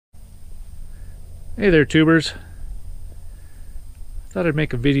Hey there, tubers. Thought I'd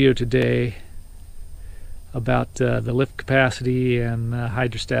make a video today about the lift capacity and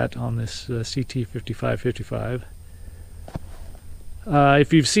hydrostat on this CT5555.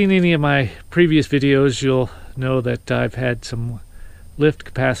 If you've seen any of my previous videos, you'll know that I've had some lift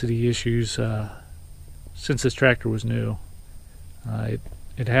capacity issues since this tractor was new. I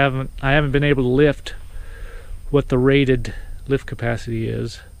haven't been able to lift what the rated lift capacity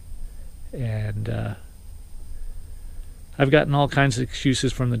is, and I've gotten all kinds of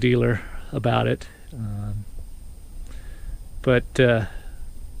excuses from the dealer about it, but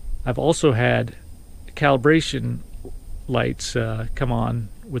I've also had calibration lights come on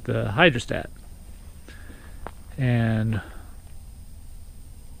with the hydrostat, and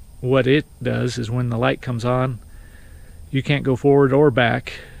what it does is when the light comes on, you can't go forward or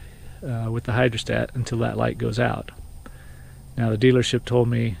back with the hydrostat until that light goes out. Now the dealership told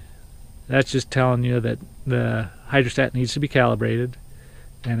me that's just telling you that the hydrostat needs to be calibrated,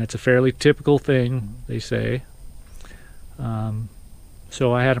 and it's a fairly typical thing, they say.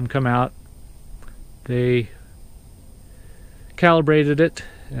 So I had them come out. They calibrated it.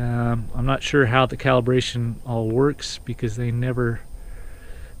 I'm not sure how the calibration all works because they never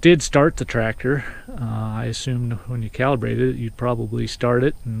did start the tractor. I assumed when you calibrated it, you'd probably start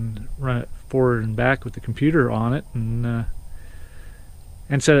it and run it forward and back with the computer on it and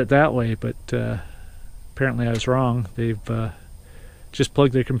set it that way, but apparently I was wrong. They've just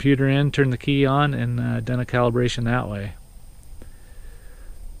plugged their computer in, turned the key on, and done a calibration that way.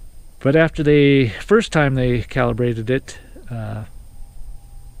 But after the first time they calibrated it, the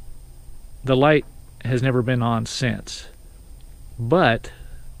light has never been on since. But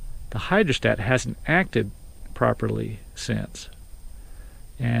the hydrostat hasn't acted properly since.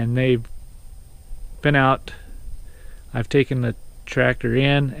 And they've been out. I've taken the tractor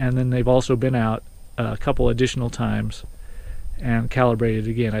in, and then they've also been out a couple additional times and calibrated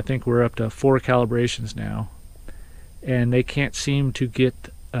again. I think we're up to 4 calibrations now, and they can't seem to get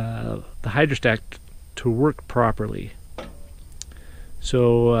the hydrostat to work properly.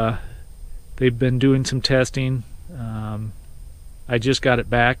 So they've been doing some testing. I just got it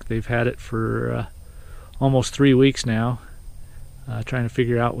back. They've had it for almost 3 weeks now, trying to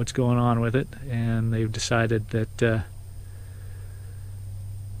figure out what's going on with it, and they've decided that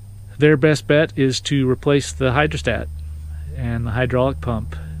their best bet is to replace the hydrostat and the hydraulic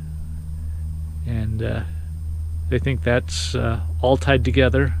pump, and they think that's all tied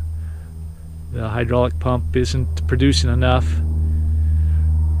together. The hydraulic pump isn't producing enough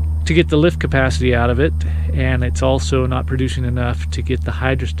to get the lift capacity out of it, and it's also not producing enough to get the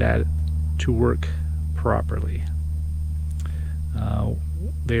hydrostat to work properly.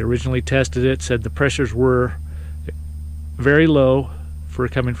 They originally tested it, said the pressures were very low for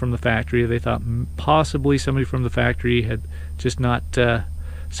coming from the factory. They thought possibly somebody from the factory had just not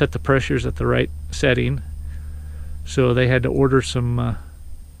set the pressures at the right setting, so they had to order some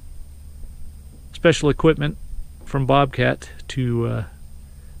special equipment from Bobcat to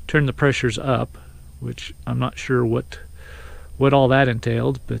turn the pressures up, which I'm not sure what all that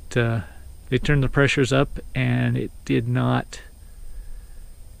entailed, but they turned the pressures up and it did not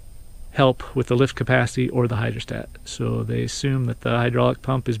help with the lift capacity or the hydrostat. So they assume that the hydraulic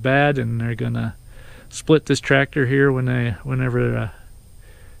pump is bad, and they're gonna split this tractor here whenever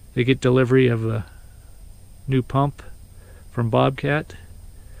they get delivery of a new pump from Bobcat.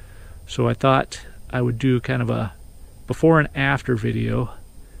 So I thought I would do kind of a before and after video,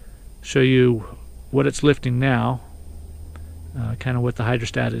 show you what it's lifting now, kind of what the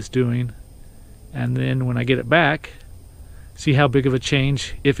hydrostat is doing, and then when I get it back, see how big of a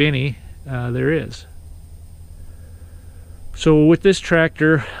change, if any, there is. So with this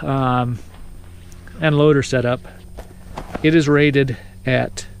tractor and loader setup, it is rated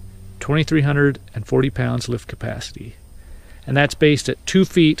at 2,340 pounds lift capacity, and that's based at 2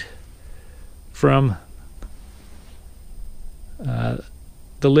 feet from the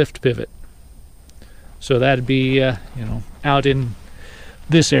lift pivot. So that'd be out in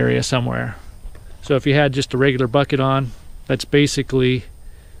this area somewhere. So if you had just a regular bucket on, that's basically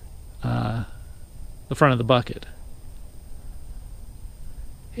the front of the bucket,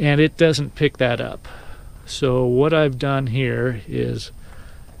 and it doesn't pick that up. So what I've done here is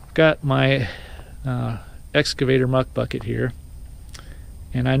got my excavator muck bucket here,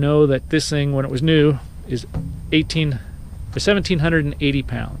 and I know that this thing, when it was new, is 1,780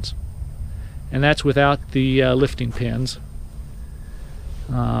 pounds, and that's without the lifting pins.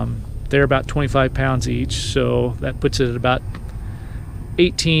 They're about 25 pounds each, so that puts it at about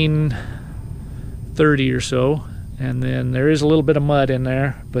 1830 or so, And then there is a little bit of mud in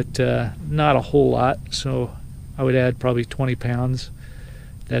there, but not a whole lot, so I would add probably 20 pounds.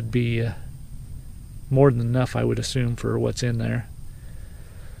 That'd be more than enough, I would assume, for what's in there.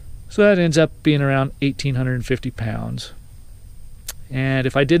 So that ends up being around 1,850 pounds. And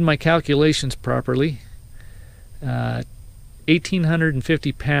if I did my calculations properly,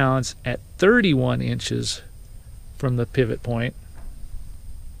 1,850 pounds at 31 inches from the pivot point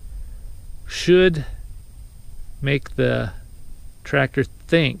should make the tractor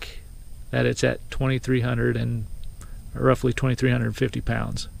think that it's at 2,300 and roughly 2,350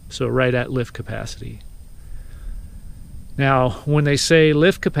 pounds. So right at lift capacity. Now, when they say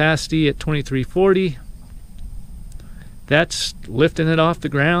lift capacity at 2,340, that's lifting it off the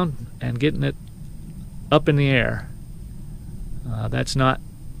ground and getting it up in the air. That's not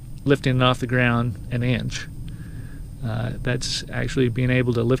lifting it off the ground an inch. That's actually being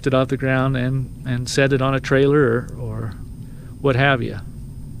able to lift it off the ground and set it on a trailer or what have you.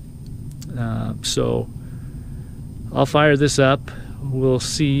 So I'll fire this up. We'll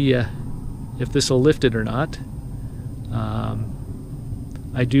see if this will lift it or not.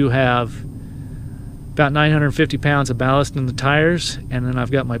 I do have about 950 pounds of ballast in the tires, and then I've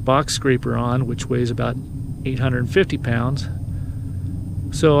got my box scraper on, which weighs about 850 pounds.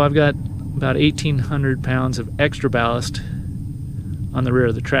 So I've got about 1,800 pounds of extra ballast on the rear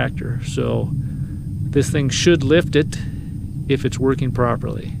of the tractor. So this thing should lift it if it's working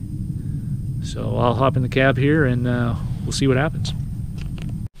properly. So I'll hop in the cab here and we'll see what happens.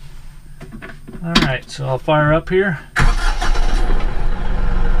 Alright, so I'll fire up here.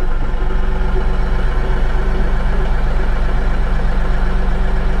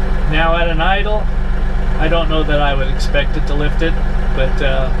 Now at an idle, I don't know that I would expect it to lift it, but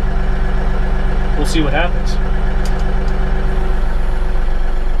we'll see what happens.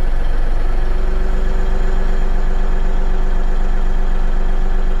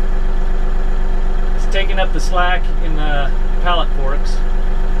 It's taking up the slack in the pallet forks,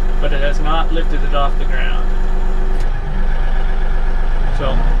 but it has not lifted it off the ground.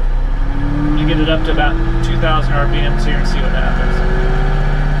 So, you get it up to about 2,000 RPMs here and see what happens.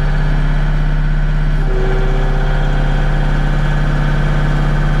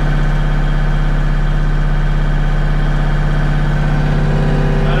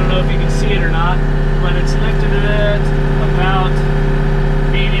 It or not, but it's lifted it about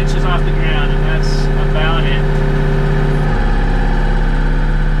 8 inches off the ground, and that's about it.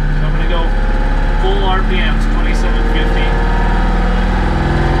 So I'm going to go full RPMs, 2750.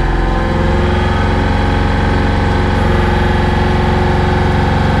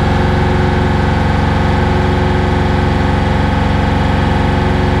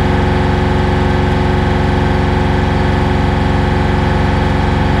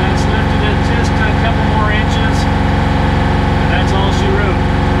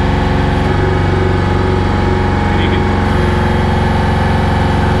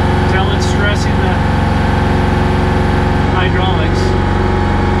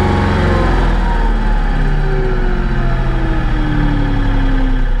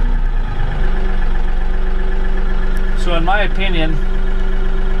 So in my opinion,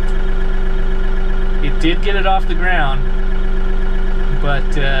 it did get it off the ground, but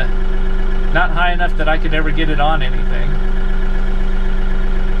not high enough that I could ever get it on anything.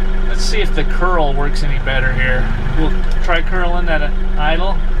 Let's see if the curl works any better here. We'll try curling at an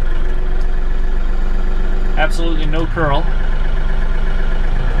idle. Absolutely no curl.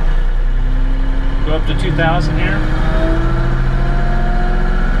 Go up to 2,000 here.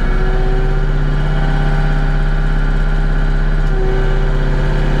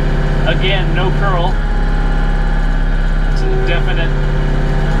 Again, no curl. It's a definite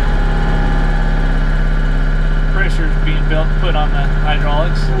pressure being put on the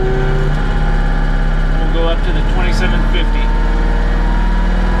hydraulics. We'll go up to the 2750.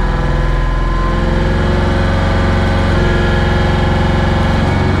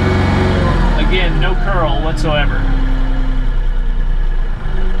 Again, no curl whatsoever.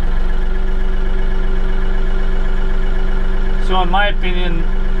 So in my opinion,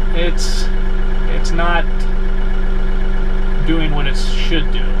 it's not doing what it should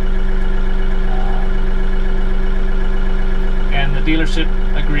do, and the dealership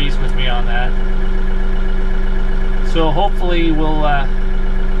agrees with me on that. So hopefully we'll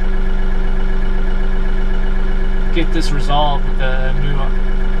get this resolved with the new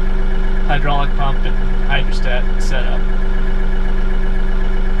hydraulic pump and hydrostat setup.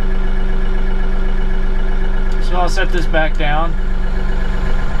 So I'll set this back down.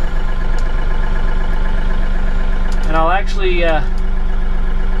 And I'll actually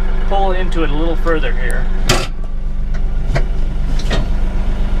pull into it a little further here.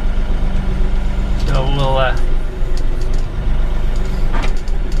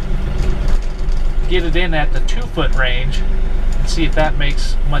 get it in at the 2-foot range and see if that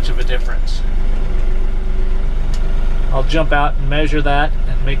makes much of a difference. I'll jump out and measure that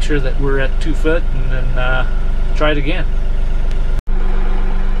and make sure that we're at 2 foot, and then try it again.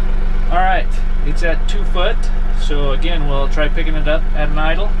 Alright, it's at 2 foot, so again we'll try picking it up at an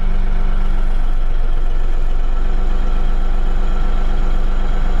idle.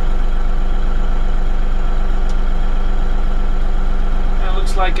 It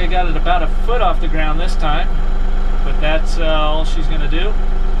looks like I got it about a foot off the ground this time, but that's all she's going to do.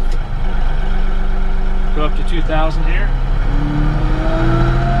 Go up to 2,000 here.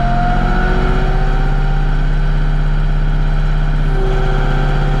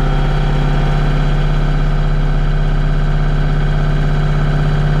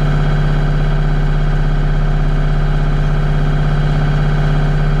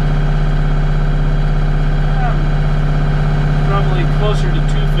 Probably closer to 2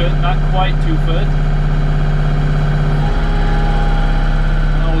 foot, not quite 2 foot.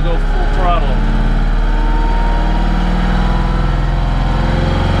 Now we'll go full throttle.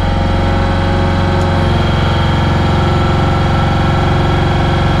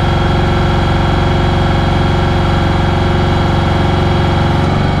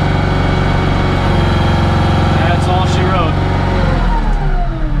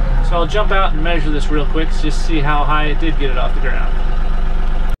 I'll jump out and measure this real quick, just see how high it did get it off the ground.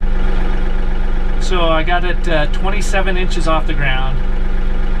 So I got it 27 inches off the ground,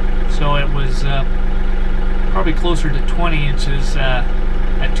 so it was probably closer to 20 inches at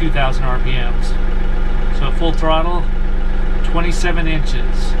 2,000 RPMs. So at full throttle, 27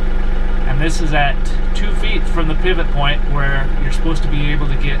 inches. And this is at 2 feet from the pivot point where you're supposed to be able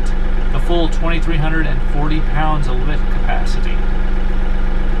to get the full 2,340 pounds of lift capacity.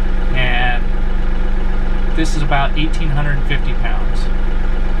 And this is about 1,850 pounds.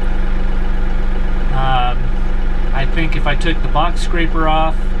 I think if I took the box scraper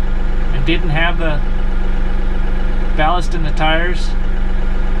off and didn't have the ballast in the tires,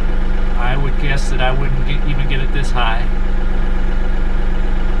 I would guess that I wouldn't even get it this high.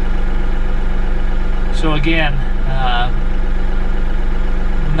 So again,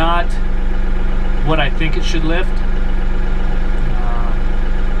 not what I think it should lift.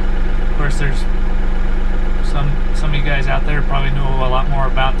 Of course, there's some of you guys out there probably know a lot more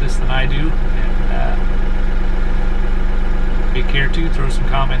about this than I do, and if you care to, throw some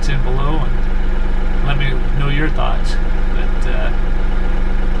comments in below and let me know your thoughts. But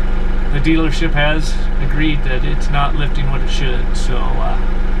the dealership has agreed that it's not lifting what it should, so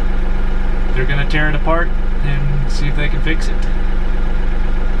they're going to tear it apart and see if they can fix it.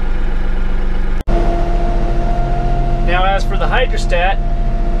 Now, as for the hydrostat,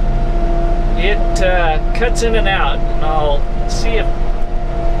 it cuts in and out, and I'll see if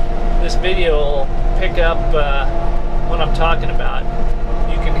this video will pick up what I'm talking about.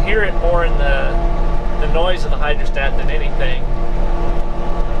 You can hear it more in the noise of the hydrostat than anything.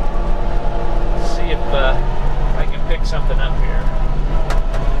 Let's see if I can pick something up here.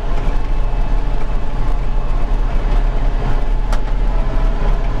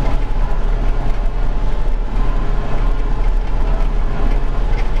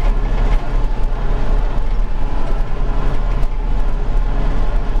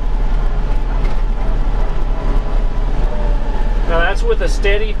 With a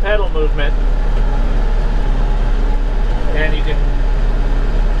steady pedal movement, and you can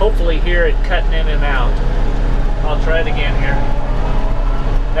hopefully hear it cutting in and out. I'll try it again here.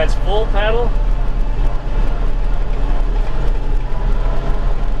 That's full pedal.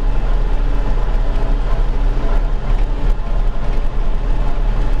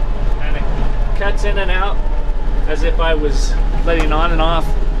 And it cuts in and out as if I was letting on and off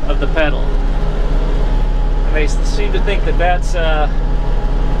of the pedal. They seem to think that that's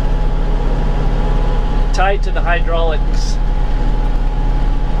tied to the hydraulics,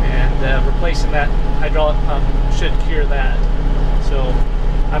 and replacing that hydraulic pump should cure that. So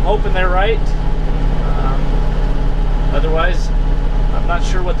I'm hoping they're right. Otherwise, I'm not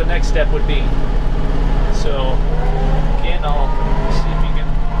sure what the next step would be. So again, I'll see if you can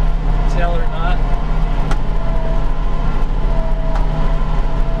tell or not.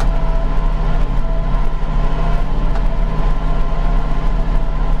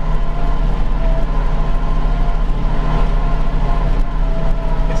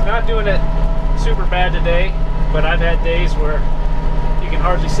 Doing it super bad today, but I've had days where you can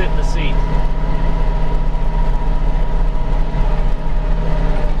hardly sit in the seat.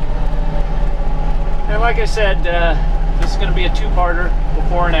 And like I said, this is going to be a two-parter,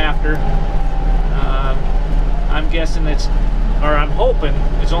 before and after. or I'm hoping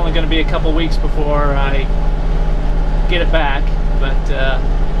it's only going to be a couple weeks before I get it back, but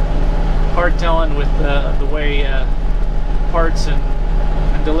hard telling with the way parts and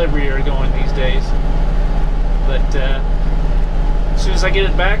delivery are going these days. But as soon as I get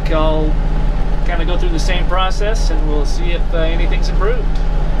it back, I'll kind of go through the same process and we'll see if anything's improved.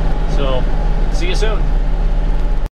 So, see you soon.